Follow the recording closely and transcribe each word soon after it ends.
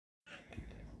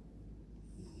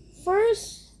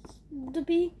course,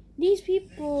 these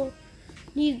people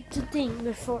need to think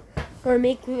before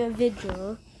making a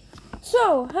video.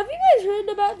 So, have you guys heard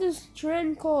about this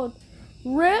trend called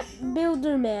Rip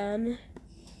Builderman?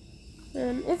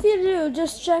 And if you do,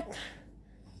 just check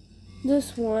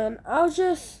this one. I'll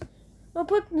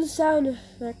put the sound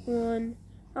effect one.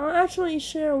 I'll actually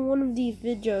share one of these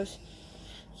videos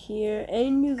here,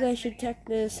 and you guys should check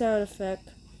the sound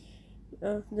effect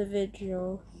of the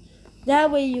video.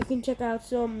 That way you can check out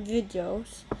some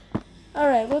videos.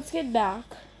 Alright, let's get back.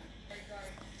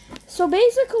 So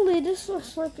basically, this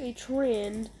looks like a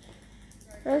trend.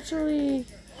 Actually,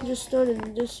 just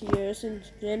started this year,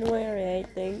 since January, I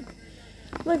think.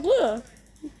 Like, look.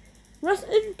 Rest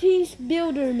in peace,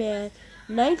 Builderman.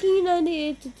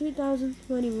 1998 to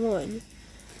 2021.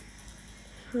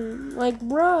 Like,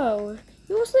 bro,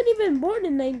 he wasn't even born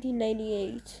in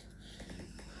 1998.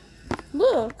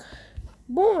 Look.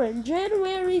 Born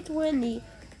January 20,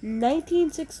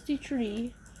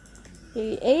 1963.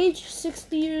 Age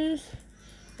 60 years.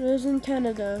 Lives in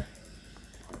Canada.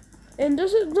 And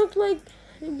does it look like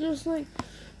just like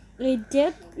a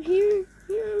death here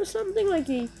or something, like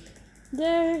a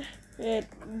there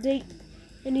date,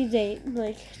 any date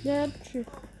like that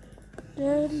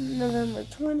November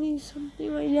 20,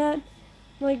 something like that.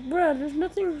 Like, bruh, there's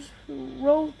nothing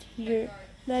wrote here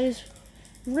that is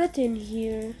written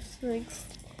here. It's like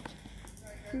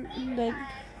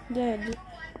dead,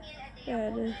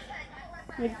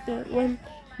 like when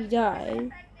he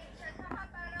died.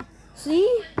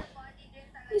 See?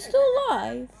 He's still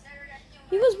alive.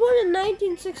 He was born in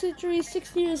 1963,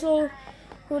 60 years old,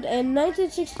 and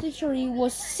 1963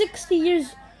 was 60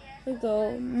 years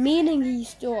ago, meaning he's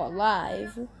still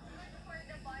alive.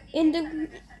 And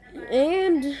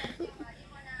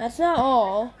that's not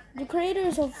all. The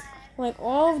creators of like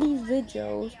all of these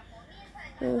videos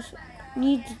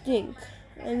need to think.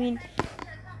 I mean,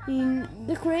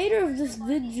 the creator of this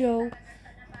video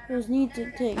need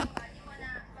to think.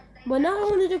 But not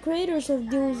only the creators of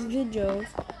those videos,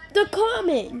 the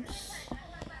comments.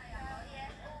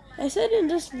 I said in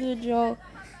this video,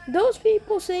 those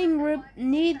people saying Rip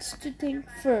needs to think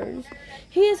first.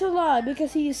 He is alive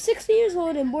because he is 60 years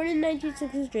old and born in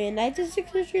 1963. And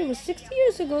 1963 was 60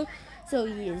 years ago, so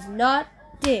he is not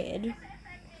dead.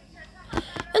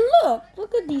 And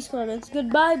look at these comments.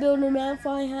 Goodbye, Builderman,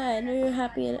 fly high, and you're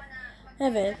happy in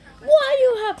heaven. Why do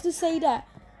you have to say that?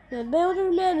 The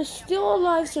Builderman is still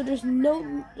alive, so there's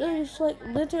like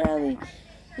literally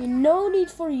no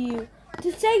need for you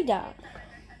to say that.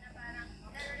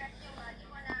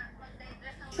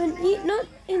 And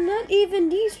not even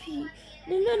these people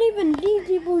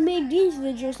who make these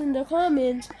videos in the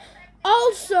comments.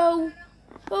 Also,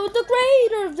 the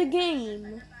creator of the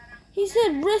game, he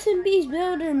said rest in peace,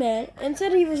 Builderman, and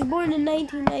said he was born in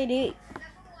 1998.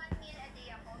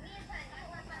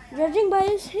 Judging by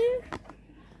his hair,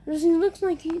 does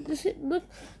it look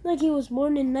like he was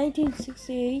born in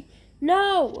 1968?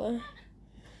 No.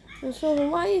 So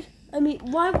why?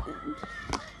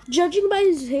 Judging by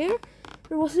his hair,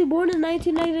 was he born in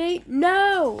 1998?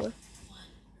 No.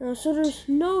 So there's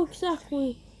no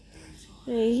exactly.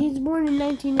 He's born in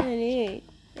 1998,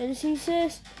 and he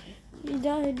says he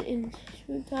died in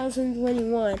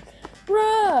 2021.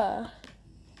 Bruh.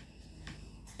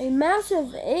 A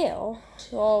massive L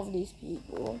to all of these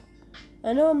people.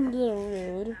 I know I'm a little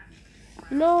rude.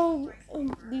 You know,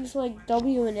 these like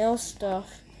W and L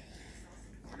stuff.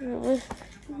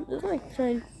 It's like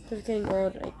getting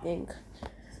old, I think.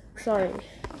 Sorry.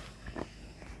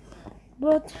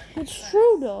 But it's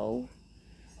true though.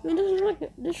 I mean,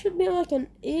 this should be like an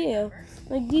L.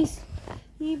 Like these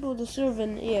people deserve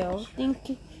an L.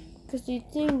 Because they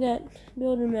think that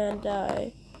Builderman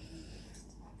died.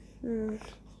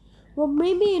 Well,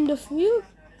 maybe in the future.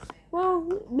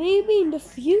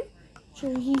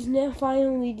 He's now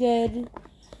finally dead.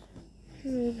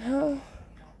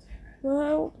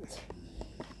 Well,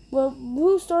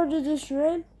 who started this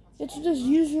trend? It's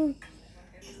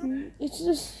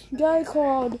this guy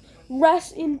called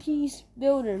Rest in Peace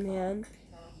Builderman.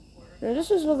 Now,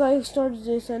 this is the guy who started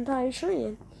this entire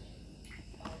trend.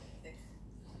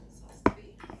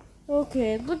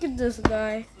 Okay, look at this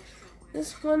guy.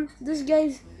 This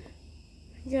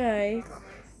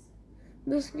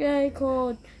guy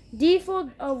called Default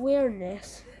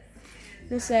Awareness.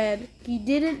 They said he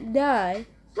didn't die.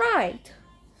 Right.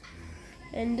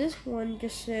 And this one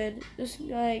just said, this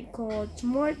guy called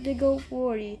Smart to Go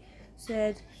 40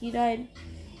 said he died.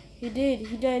 He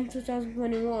died in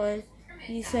 2021.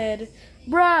 He said,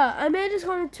 bruh, I made this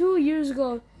comment 2 years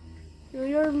ago.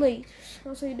 You're late.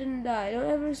 Also, he didn't die. Don't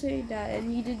ever say he died.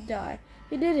 And he did die.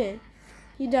 He didn't.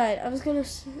 he died. I was gonna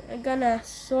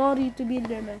sorry to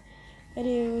Builderman. And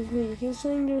it was me. He was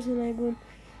saying there's an iPhone.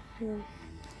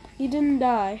 He didn't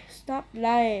die. Stop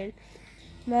lying.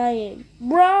 Lying.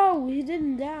 Bro, he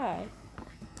didn't die.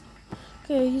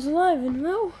 Okay, he's alive and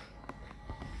well,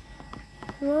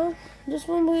 just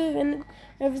won't believe in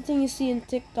everything you see in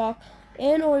TikTok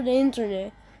and or the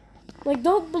internet. Like,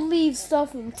 don't believe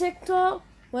stuff in TikTok,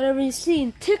 whatever you see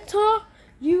in TikTok,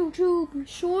 YouTube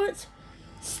shorts,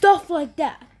 stuff like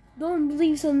that. Don't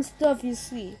believe some stuff you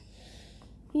see.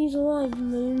 He's alive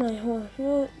in my heart.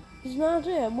 Well, he's not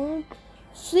there, boy.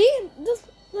 See, this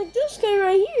guy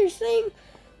right here is saying,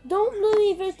 don't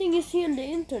believe everything you see on the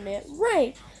internet.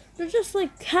 Right? They're just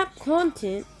like cap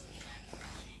content.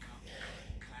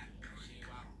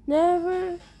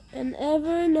 Never and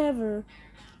ever, never.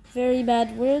 Very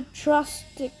bad word. Trust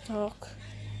TikTok.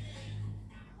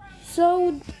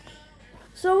 So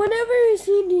whenever you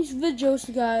see these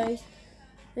videos, guys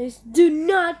do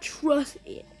not trust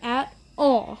it at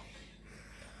all.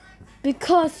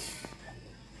 Because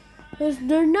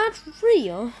they're not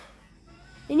real.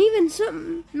 And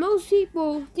even most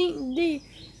people think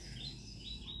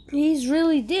he's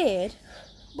really dead.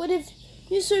 But if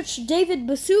you search David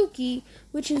Basuki,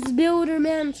 which is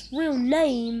Builderman's real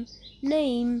name,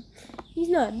 he's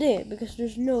not dead because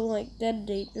there's no like dead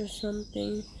date or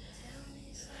something.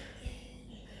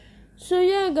 So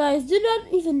yeah, guys, do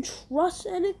not even trust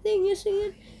anything you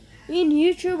see in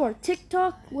YouTube or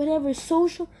TikTok, whatever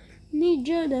social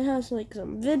media that has like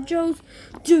some videos.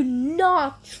 Do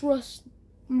not trust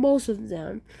most of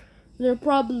them. They're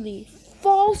probably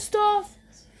false stuff.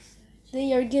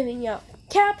 They are giving out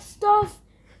cap stuff.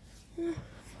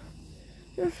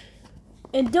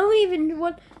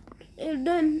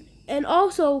 And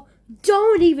also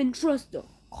don't even trust the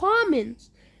comments,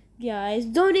 guys.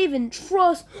 Don't even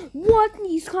trust what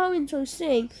these comments are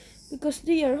saying because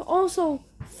they are also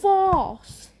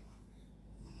false.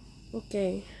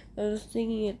 Okay, I was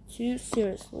taking it too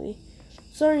seriously.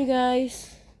 Sorry,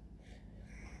 guys.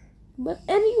 But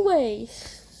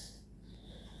anyways,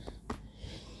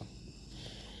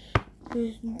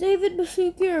 David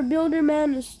Basuki or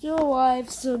Builderman is still alive,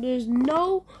 so there's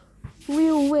no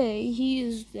real way he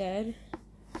is dead.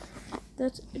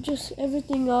 That's just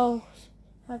everything I'll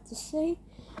have to say,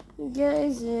 you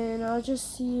guys, and I'll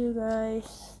just see you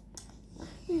guys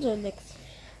in the next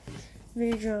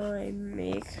video I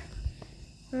make.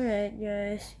 Alright,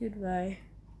 guys, goodbye.